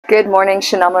Good morning,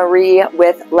 Chanel Marie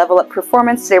with Level Up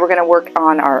Performance. Today we're going to work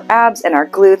on our abs and our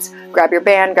glutes. Grab your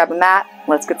band, grab a mat,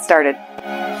 let's get started.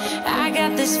 I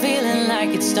got this feeling like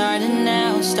it's starting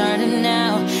now, starting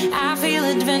now. I feel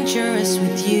adventurous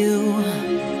with you.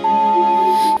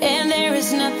 And there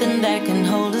is nothing that can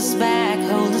hold us back,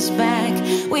 hold us back.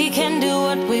 We can do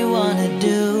what we want to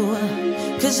do.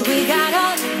 'Cause we got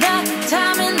all the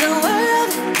time in the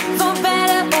world. For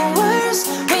better or worse,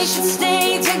 we should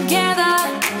stay together.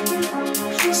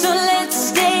 So let's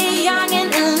stay young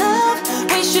and in love.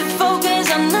 We should focus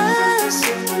on us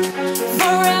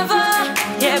forever.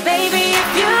 Yeah, baby, if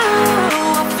you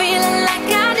are feeling like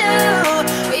I do,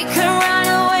 we could run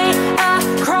away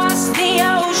across the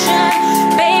ocean.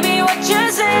 Baby, what you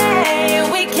say?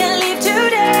 We can leave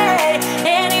today.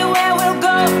 Anywhere we'll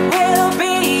go, we'll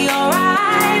be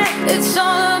alright. It's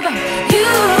all about you.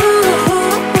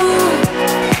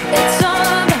 It's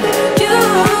all about you.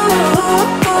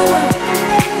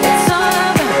 It's all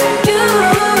about you.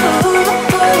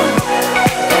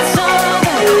 It's all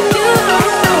about you.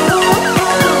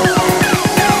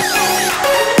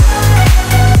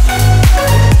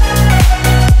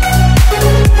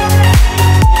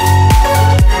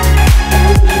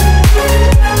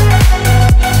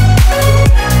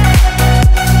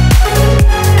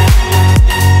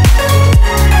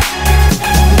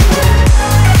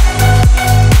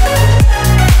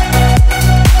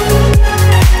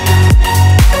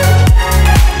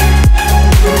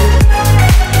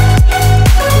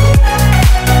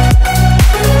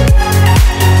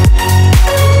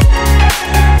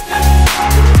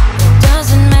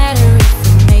 Doesn't matter if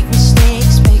we make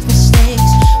mistakes,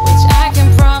 which I can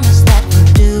promise that we'll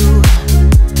do.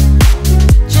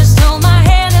 Just hold my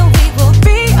hand and we will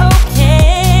be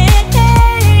okay.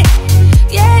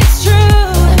 Yeah, it's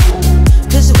true.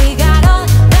 'Cause we got all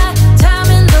the time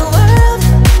in the world.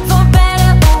 For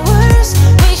better or worse,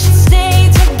 we should stay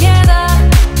together.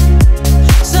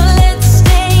 So let's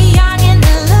stay young and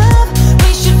in love.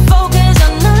 We should focus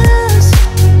on us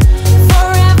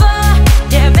forever.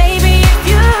 Yeah, baby, if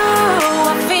you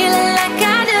are feeling like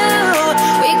I do,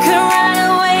 we could run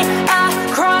away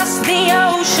across the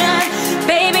ocean.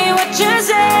 Baby, what you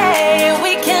say?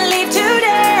 We can leave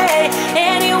today.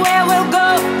 Anywhere we'll go,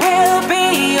 we'll be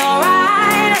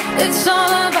alright. It's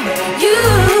all about you.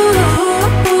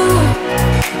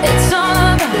 It's all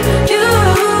about you.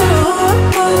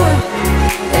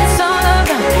 It's all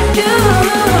about you.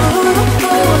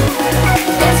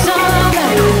 It's all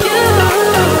about you.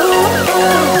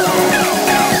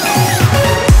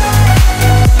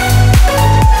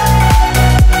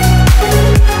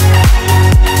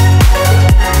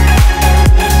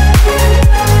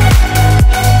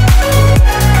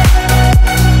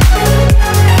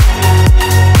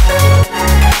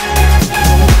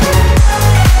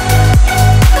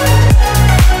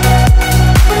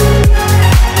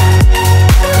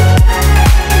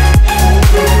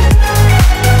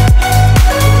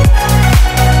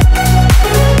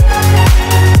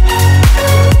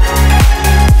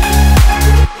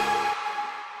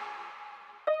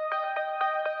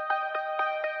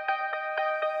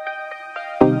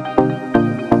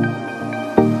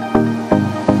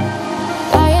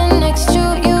 Lying next to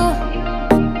you,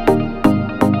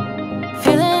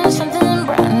 feeling something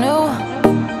brand new.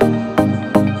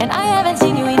 And I haven't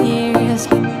seen you in years,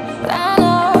 but I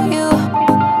know you.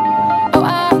 Oh,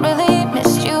 I really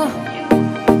missed you.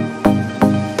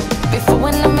 Before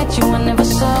when I met you, I never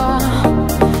saw.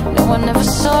 No, I never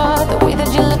saw the way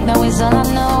that you look now is all I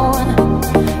know.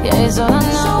 Yeah, it's all I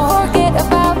know. So forget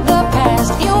about the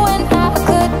past. You and I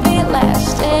could be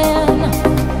lasting.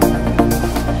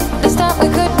 This time we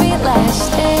could be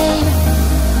lasting.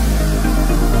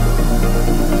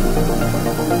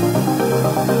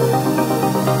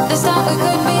 This time we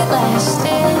could be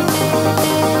lasting.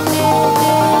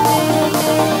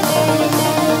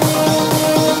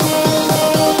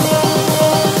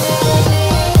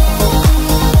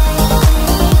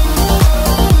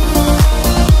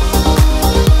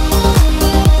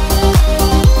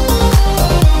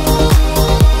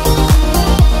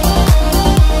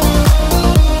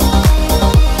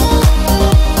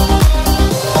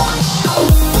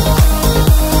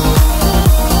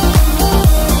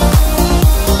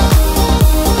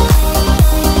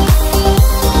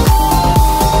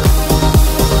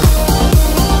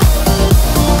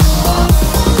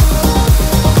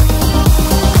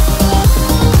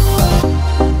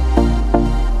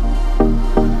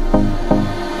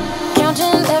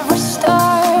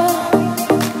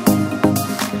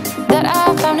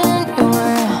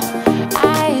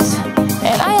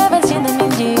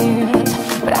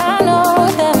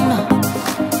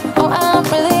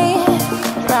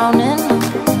 drowning.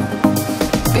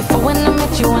 Before when I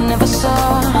met you, I never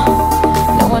saw.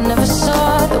 No, I never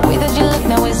saw the way that you look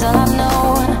now is all I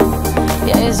know.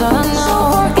 Yeah, it's all I know. So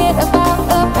forget about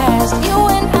the past. You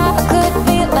and I could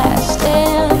be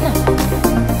lasting.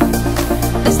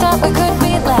 This time we could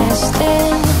be lasting.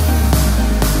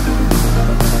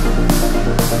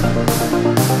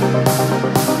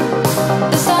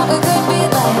 This time we could be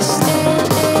lasting.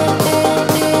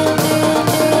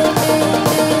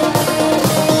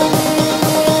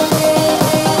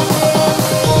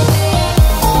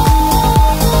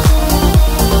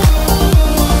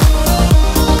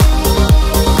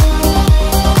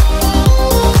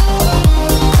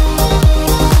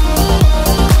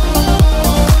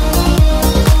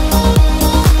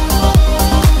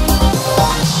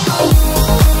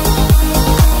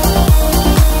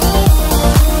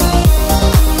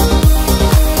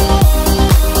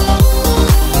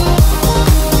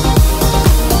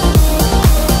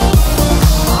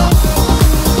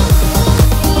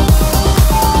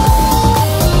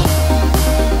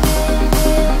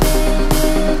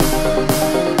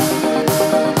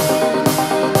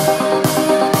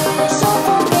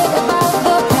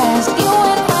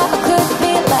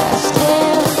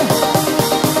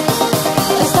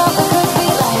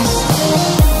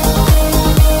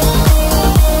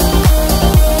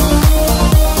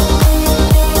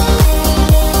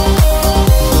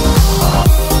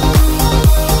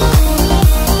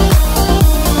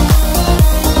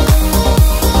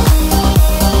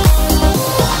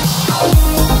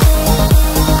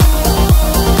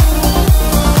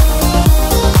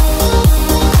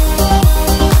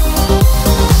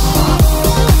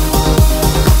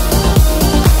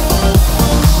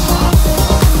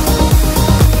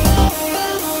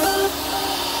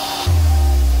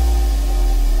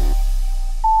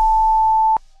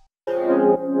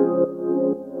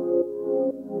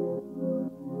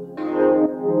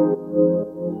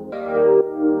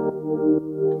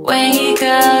 Wake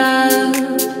up,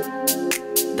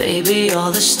 baby,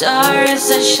 all the stars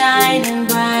are shining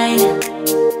bright.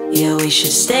 Yeah, we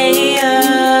should stay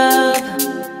up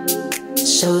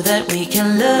so that we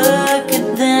can look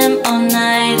at them all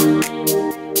night.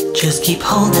 Just keep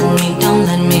holding me, don't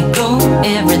let me go.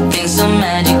 Everything's so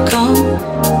magical.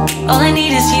 All I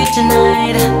need is you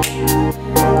tonight.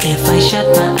 If I shut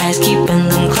my eyes, keeping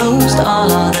them closed,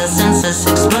 all of the senses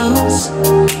explodes.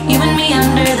 You and me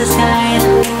under the sky.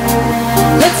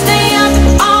 Let's stay up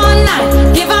all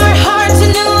night, give our hearts a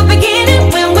new beginning.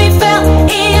 When we fell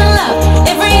in love,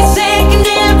 every second,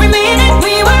 every minute,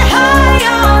 we were high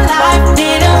on life.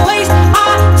 Didn't waste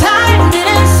our time,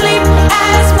 didn't sleep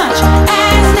as much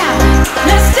as now.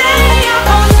 Let's stay up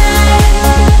all night.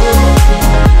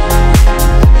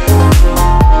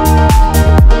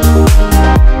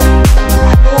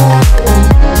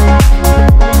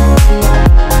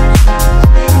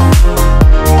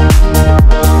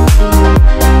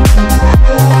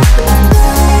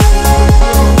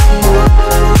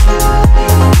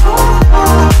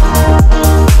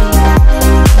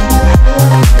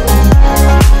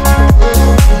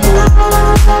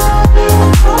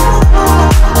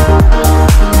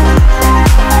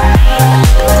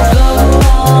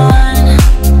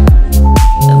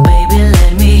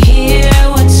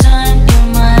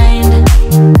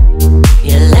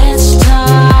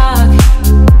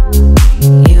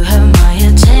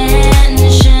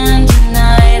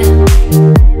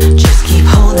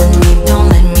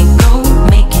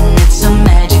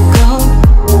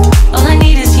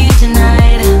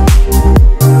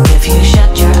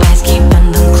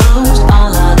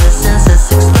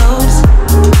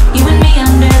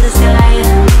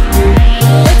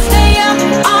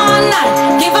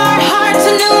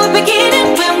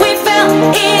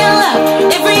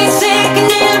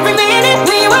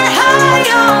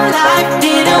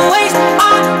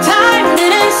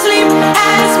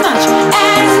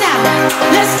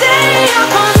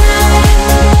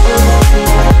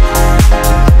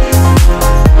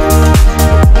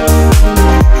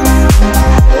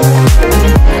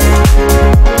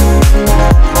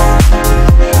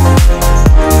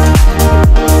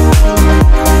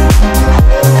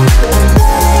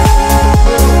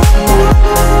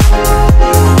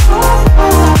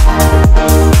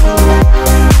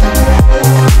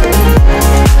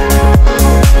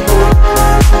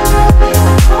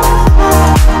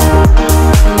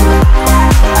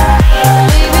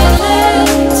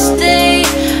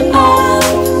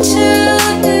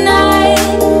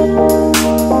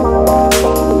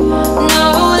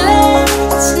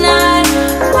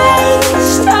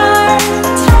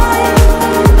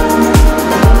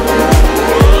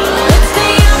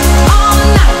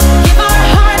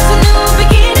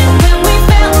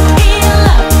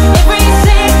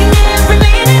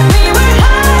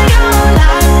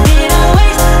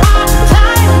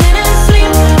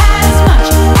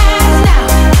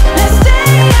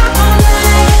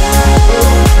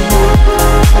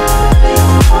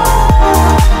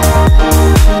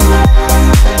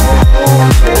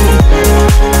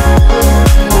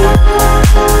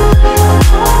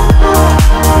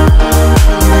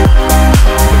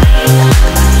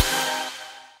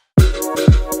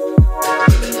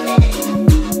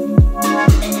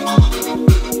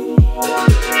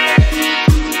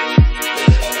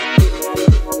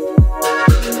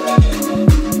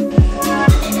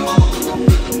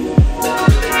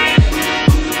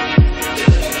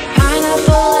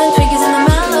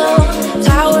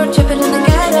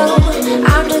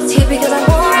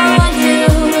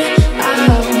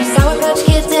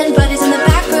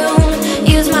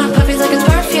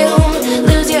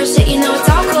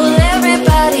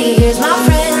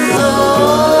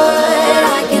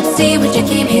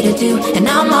 do, and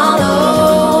I'm all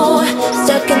low,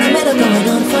 stuck in the middle, going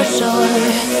on for sure.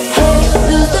 Hey,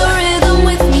 lose the rhythm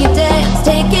with me, dance,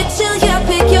 take it chill, yeah,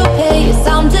 pick your pace.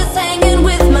 I'm just hanging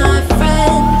with my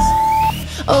friends.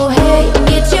 Oh hey,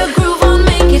 get your groove on,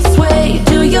 make it sway.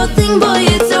 Do your thing, boy,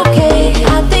 it's okay.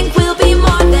 I think we'll be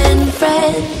more than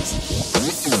friends.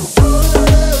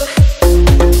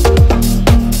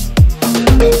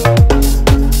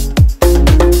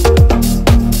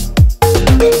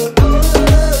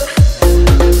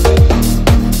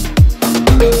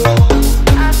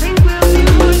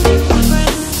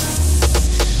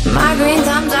 My green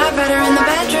thumbs are better in the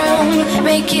bedroom,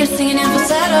 make you singing in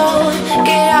falsetto,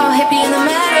 get all hippie in the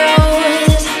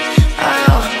meadows.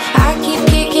 Oh, I keep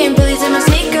kicking pillies in my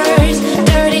sneakers,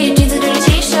 dirty jeans and dirty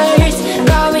t-shirts,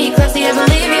 call me classy, I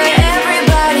believe you,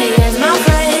 everybody is my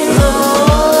friend.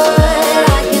 Lord,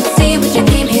 I can see what you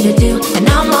came here to do, and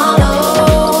I'm all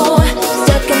low,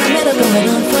 stuck in the middle, going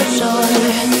on for sure.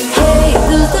 Hey,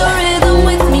 lose the rhythm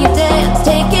with me, dance,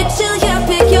 take it chill, yeah,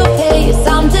 pick your pace.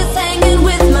 I'm just hanging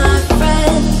with my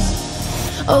friends.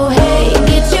 Oh hey,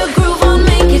 get your groove on,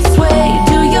 make it sway.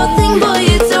 Do your thing, boy,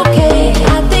 it's okay.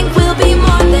 I think we'll be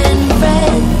more than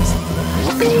friends.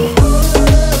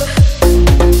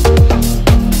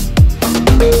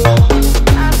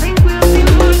 I think we'll be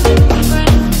more than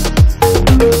friends.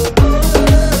 We'll be more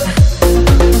than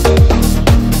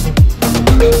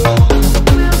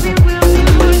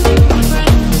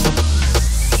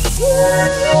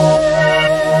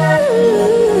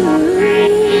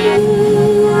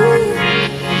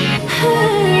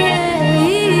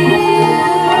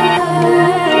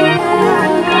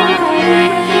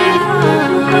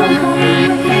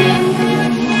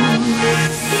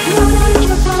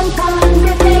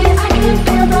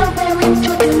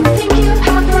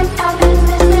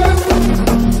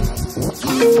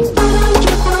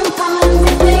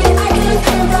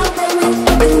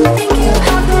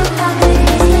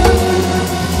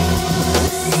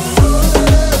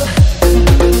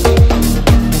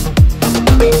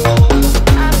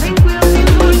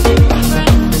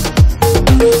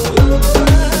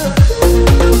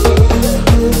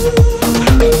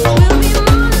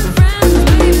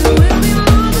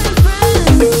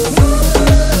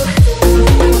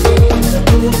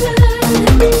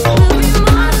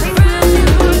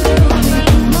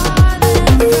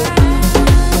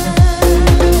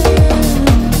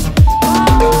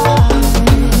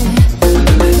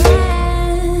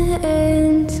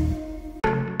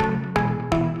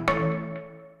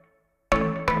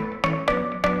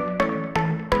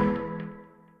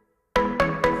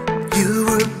You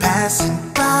were passing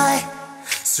by,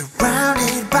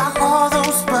 surrounded by all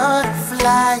those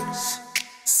butterflies.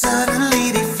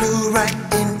 Suddenly they flew right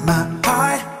in my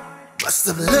heart. Must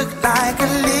have looked like a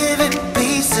living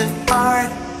piece of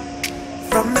art.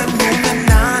 From that moment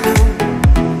I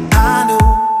knew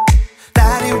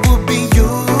that it would be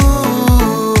you.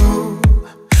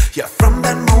 Yeah, from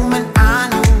that moment I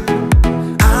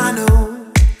knew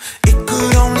it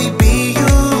could only be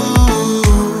you.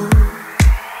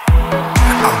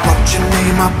 I wrote your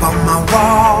name up on my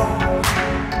wall,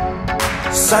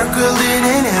 circled in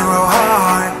an arrow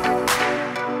heart.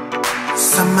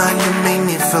 Somehow you made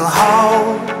me feel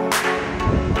whole.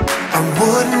 I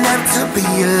wouldn't have to be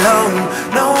alone.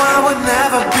 No, I would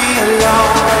never be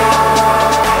alone.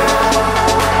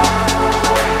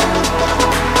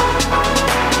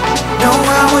 No,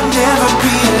 I would never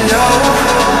be alone.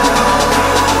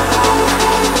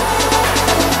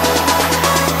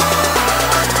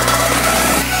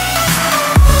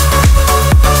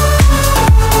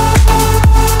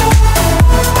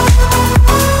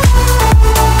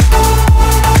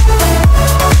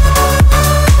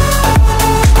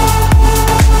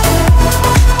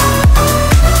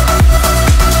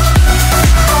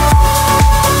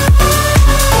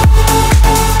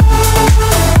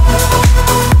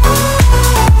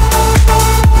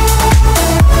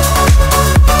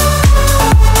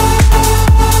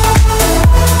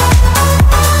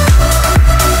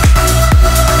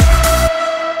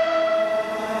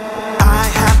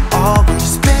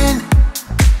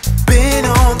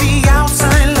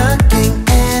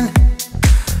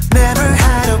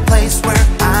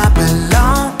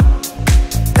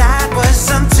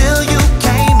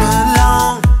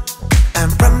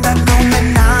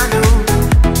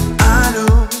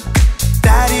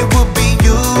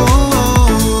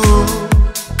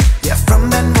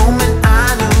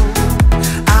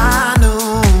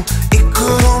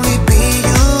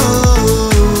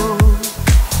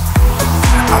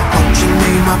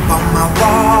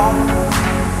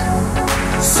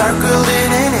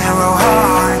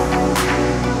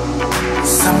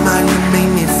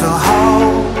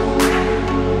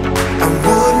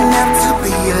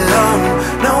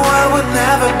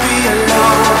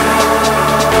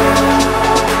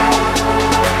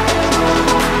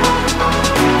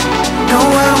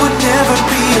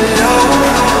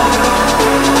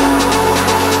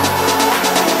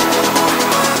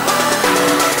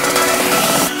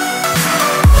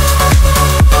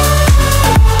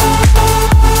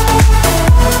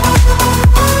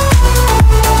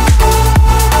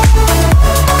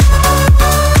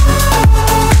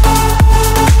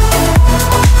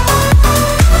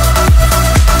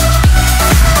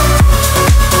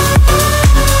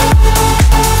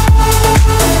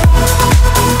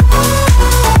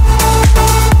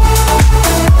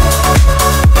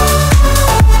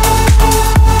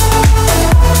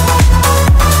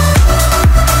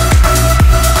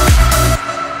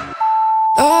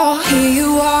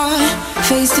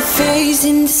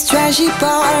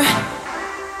 more.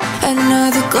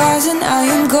 Another glass and I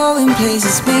am going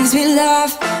places. Makes me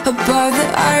laugh about the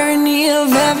irony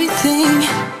of everything.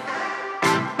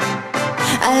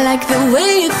 I like the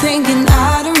way you're thinking.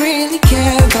 I don't really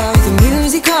care about the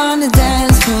music on the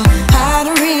dance floor. I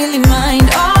don't really mind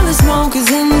all the smokers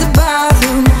in the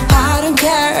bathroom. I don't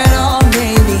care at all,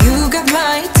 baby, you got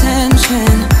my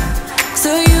attention. So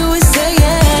you were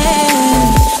saying,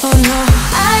 oh no,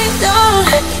 I don't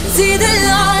see the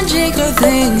logic of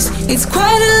things. It's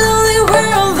quite a lonely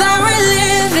world that we're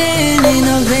living in.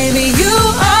 Oh baby, you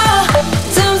are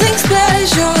something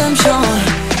special, I'm sure.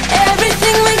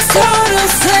 Everything makes total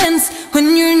sense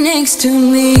when you're next to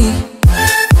me.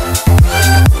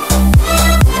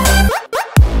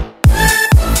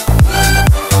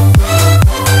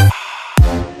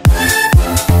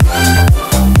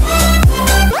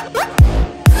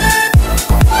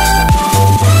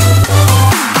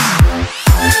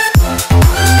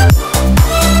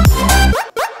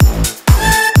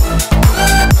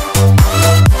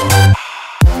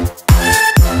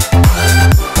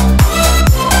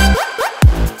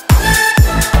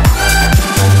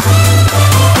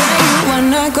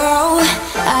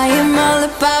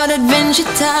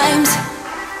 Times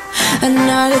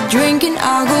another drink and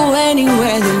I'll go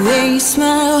anywhere. The way you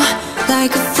smile,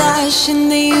 like a flash in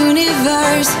the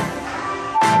universe.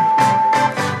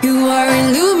 You are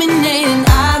illuminating.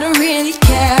 I don't really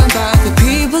care about the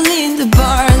people in the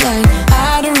bar line.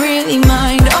 I don't really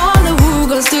mind all the who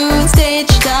goes doing stage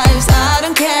dives. I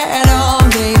don't care at all,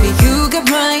 baby, you got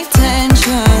my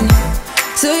attention.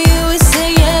 So you were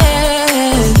saying,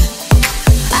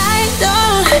 I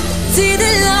don't see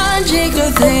the logic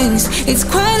of things. It's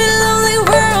quite a lonely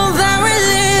world that we're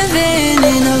living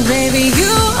in. Oh baby,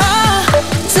 you are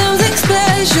something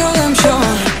special, I'm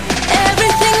sure.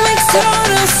 Everything makes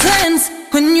total sense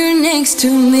when you're next to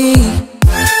me.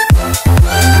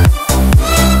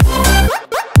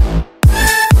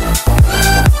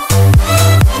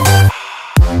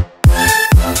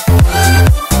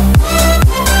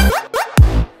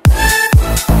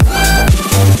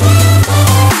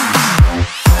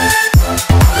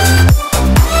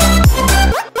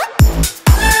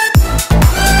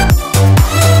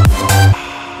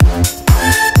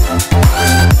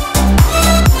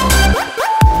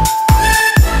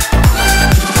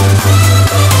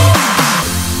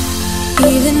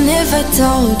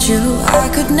 Told you I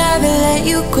could never let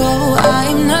you go.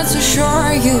 I'm not so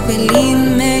sure you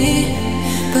believe me,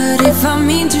 but if I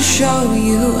mean to show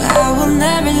you, I will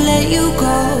never let you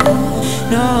go.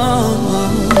 No,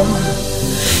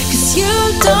 'cause you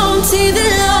don't see the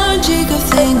logic of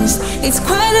things. It's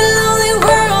quite a lonely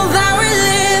world that we're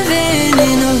living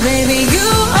in. Oh baby, you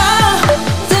are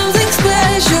something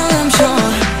special, I'm sure.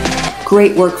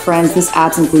 Great work, friends. This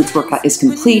abs and glutes workout is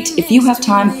complete. If you have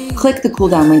time, click the cool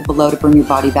down link below to bring your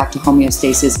body back to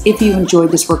homeostasis. If you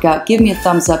enjoyed this workout, give me a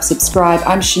thumbs up, subscribe.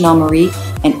 I'm Chanel Marie,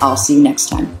 and I'll see you next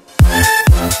time.